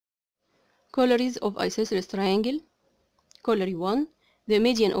corollaries of isosceles triangle. Corollary 1. The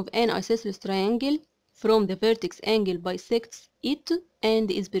median of an isosceles triangle from the vertex angle bisects it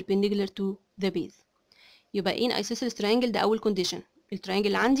and is perpendicular to the base. يبقى in isosceles triangle ده أول condition. التريانجل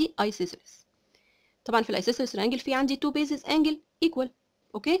اللي عندي isosceles. طبعا في الايسوسيلس triangle في عندي two bases angle equal.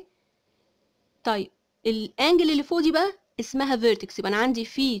 اوكي. طيب الانجل اللي فوق دي بقى اسمها vertex. يبقى أنا عندي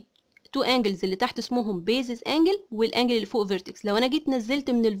في two angles اللي تحت اسمهم bases angle والانجل اللي فوق vertex. لو أنا جيت نزلت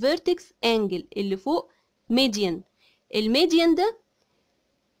من الفيرتكس angle اللي فوق median. الميديان ده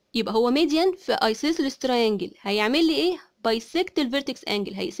يبقى هو ميديان في isosceles triangle هيعمل لي ايه؟ bisect الفيرتكس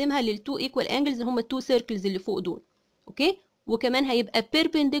angle. هيقسمها للتو equal angles اللي هم التو circles اللي فوق دول. اوكي. وكمان هيبقى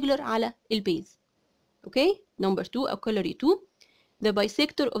perpendicular على البيز. اوكي. نمبر 2 او corollary 2. The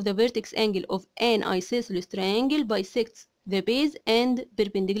bisector of the vertex angle of an isosceles triangle bisects the base and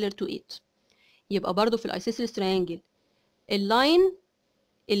perpendicular to it. يبقى برضو في الايسوسيلس triangle اللاين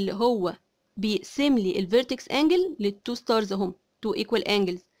اللي هو بيقسم لي الفيرتكس انجل للتو ستارز اهم تو ايكوال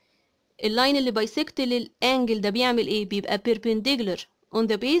انجلز. اللاين اللي بايسكت للانجل ده بيعمل ايه؟ بيبقى perpendicular on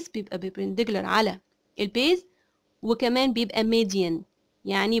the base. بيبقى perpendicular على البيز وكمان بيبقى median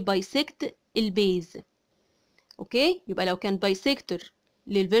يعني بايسكت البيز. اوكي. يبقى لو كان بايسكتور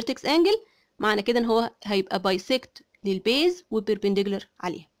للفيرتكس انجل معنى كده ان هو هيبقى بايسكت للبيز وبيربنديكولار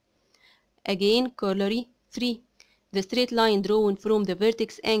عليها. Again corollary 3. The straight line drawn from the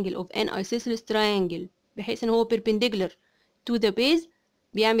vertex angle of an isosceles triangle بحيث ان هو perpendicular to the base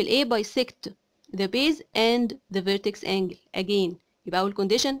بيعمل ايه؟ bisect the base and the vertex angle. Again يبقى اول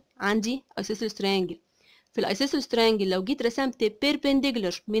condition عندي isosceles triangle. في الايسوسيلس triangle لو جيت رسمت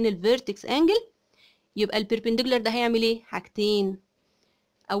perpendicular من الفيرتكس angle يبقى البيربنديكولار ده هيعمل ايه؟ حاجتين.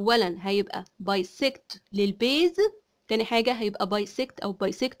 اولا هيبقى bisect للبيز. تاني حاجه هيبقى bisect او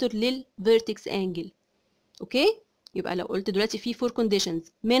bisector للفيرتكس انجل. اوكي. يبقى لو قلت دلوقتي في 4 conditions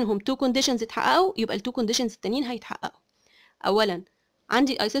منهم 2 conditions اتحققوا يبقى ال 2 conditions التانيين هيتحققوا. اولا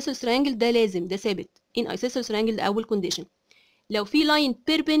عندي isosceles triangle ده لازم ده ثابت. in isosceles triangle ده اول condition. لو في line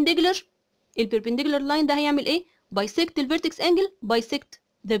perpendicular البيربنديكولار لاين ده هيعمل ايه؟ bisect الفيرتكس انجل bisect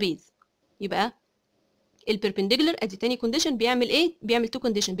the base. يبقى البيربنديكولار ادي تاني كونديشن بيعمل ايه؟ بيعمل تو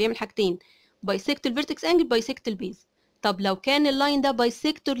كونديشن. بيعمل حاجتين بايسكت الفيرتكس انجل بايسكت البيز. طب لو كان اللاين ده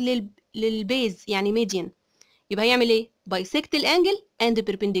بايسكتور للبيز يعني ميديان يبقى هيعمل ايه؟ بايسكت الانجل اند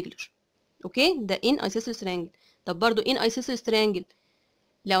بيربنديكولار. اوكي. ده ان ايسوسيلس تريانجل. طب برضو ان ايسوسيلس تريانجل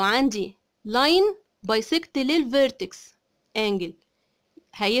لو عندي لاين بايسكت للفيرتكس انجل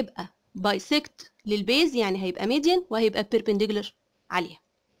هيبقى بايسكت للبيز يعني هيبقى ميديان وهيبقى بيربنديكولار عليها.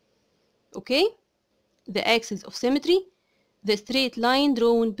 اوكي. The axis of symmetry. The straight line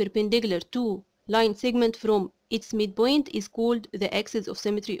drawn perpendicular to line segment from its midpoint is called the axis of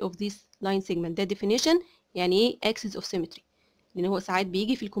symmetry of this line segment. ده definition يعني ايه axis of symmetry؟ لأن هو ساعات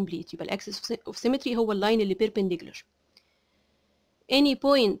بيجي في الكومبليت. يبقى axis of symmetry هو اللاين اللي perpendicular. Any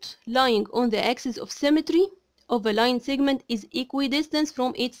point lying on the axis of symmetry of a line segment is equidistant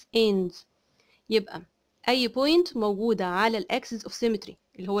from its ends. يبقى أي point موجودة على الأكسس of symmetry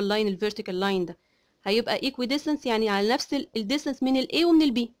اللي هو اللاين الفيرتيكال لاين ده هيبقى equidistant يعني على نفس الديستانس من ال A ومن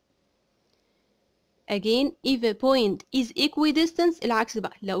ال B. Again if a point is equidistant العكس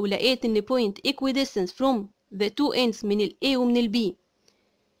بقى لو لقيت إن point equidistant from the two ends من ال A ومن ال B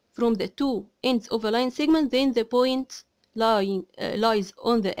from the two ends of a line segment then the point lies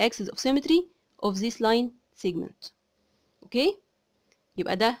on the axis of symmetry of this line segment. اوكي.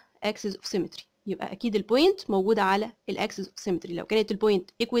 يبقى ده axis of symmetry. يبقى اكيد البوينت موجوده على الاكسس اوف سيمتري. لو كانت البوينت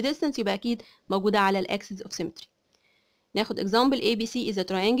equidistant يبقى اكيد موجوده على الاكسس اوف سيمتري. ناخد example ABC is a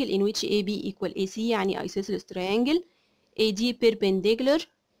triangle in which AB equal AC يعني isosceles triangle. AD perpendicular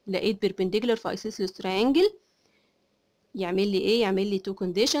لقيت perpendicular في isosceles triangle يعمل لي ايه؟ يعمل لي two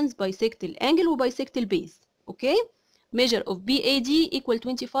conditions bisect الانجل وبايسكت البيز. اوكي. measure of BAD equal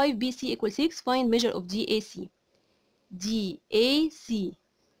 25 BC equal 6 find measure of DAC. DAC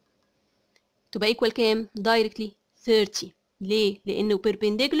تبقى equal كام؟ directly 30. ليه؟ لأنه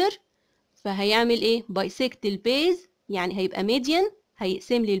perpendicular فهيعمل إيه؟ bisect البيز يعني هيبقى median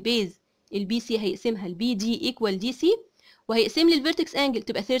هيقسم لي البيز البي سي هيقسمها البي دي equal دي سي وهيقسم لي الفيرتكس انجل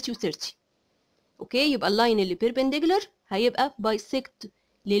تبقى 30 و 30. اوكي. يبقى اللاين اللي perpendicular هيبقى bisect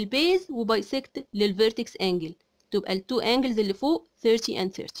للبيز وبايسكت للفيرتكس انجل تبقى التو انجلز اللي فوق 30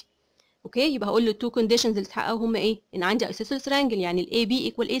 and 30. اوكي. يبقى هقول له التو كونديشنز اللي اتحققوا هم ايه؟ ان عندي isosceles triangle يعني الاي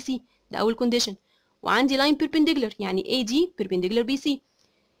بي equal اي سي ده اول كونديشن وعندي line perpendicular يعني AD perpendicular BC.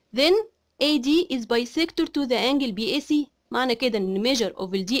 then AD is bisector to the angle BAC. معنى كده ان measure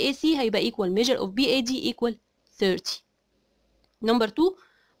of ال DAC هيبقى equal measure of BAD equal 30. نمبر 2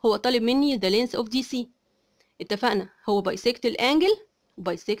 هو طالب مني the length of DC. اتفقنا هو bisect الانجل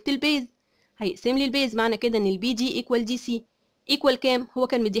وبايسكت البيز. هيقسم لي البيز، معنى كده ان البي دي ايكوال دي سي ايكوال كام؟ هو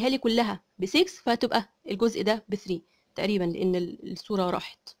كان مديها لي كلها ب 6، فهتبقى الجزء ده ب 3 تقريبا، لان الصوره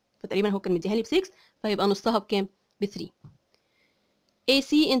راحت، فتقريبا هو كان مديها لي ب 6، فهيبقى نصها بكام؟ ب 3.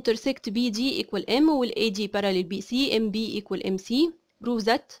 AC intersect BD equal M وال AD parallel BC MB equal MC. prove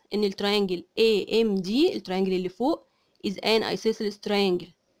that ان التراينجل AMD التراينجل اللي فوق is an isosceles triangle.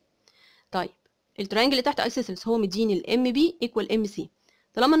 طيب التراينجل اللي تحت isosceles هو مديني ال MB equal MC.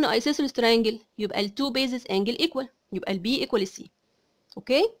 طالما انه isosceles triangle يبقى ال two bases angle equal، يبقى ال B equal ال C.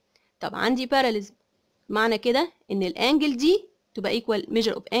 اوكي؟ طب عندي parallelism، معنى كده ان الانجل دي تبقى equal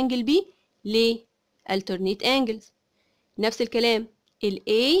measure of angle B ل alternate angles. نفس الكلام ال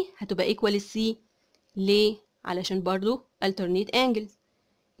A هتبقى equal ال C. ليه؟ علشان برضو alternate angles.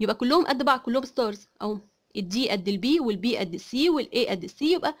 يبقى كلهم قد بعض، كلهم stars اهو، ال D قد ال B وال B قد ال C وال A قد ال C،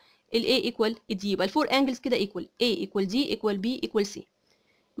 يبقى ال A equal ال D، يبقى ال 4 angles كده equal A equal D equal B equal C.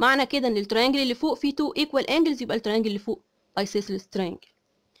 معنى كده ان التراينجل اللي فوق فيه 2 equal angles، يبقى التراينجل اللي فوق isosceles triangle.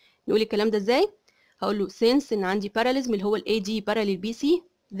 نقول الكلام ده ازاي؟ هقول له since ان عندي parallelism اللي هو ال AD parallel BC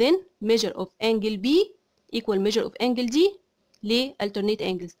then measure of angle B equal measure of angle D ل alternate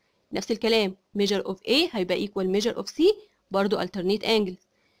angles. نفس الكلام measure of A هيبقى equal measure of C برضو alternate angles.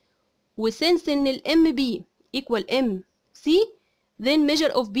 و since ان ال MB equal MC then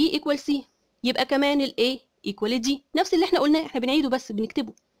measure of B equal C، يبقى كمان ال A equal ال D، نفس اللي احنا قلناه، احنا بنعيده بس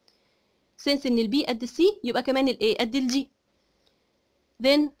بنكتبه. since ان ال B قد ال C يبقى كمان ال A قد ال D.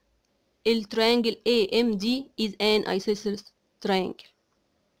 then التريانجل AMD is an isosceles triangle.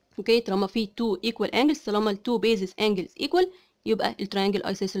 اوكي، طالما في two equal angles، طالما ال two bases angles equal، يبقى التريانجل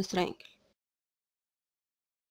isosceles triangle.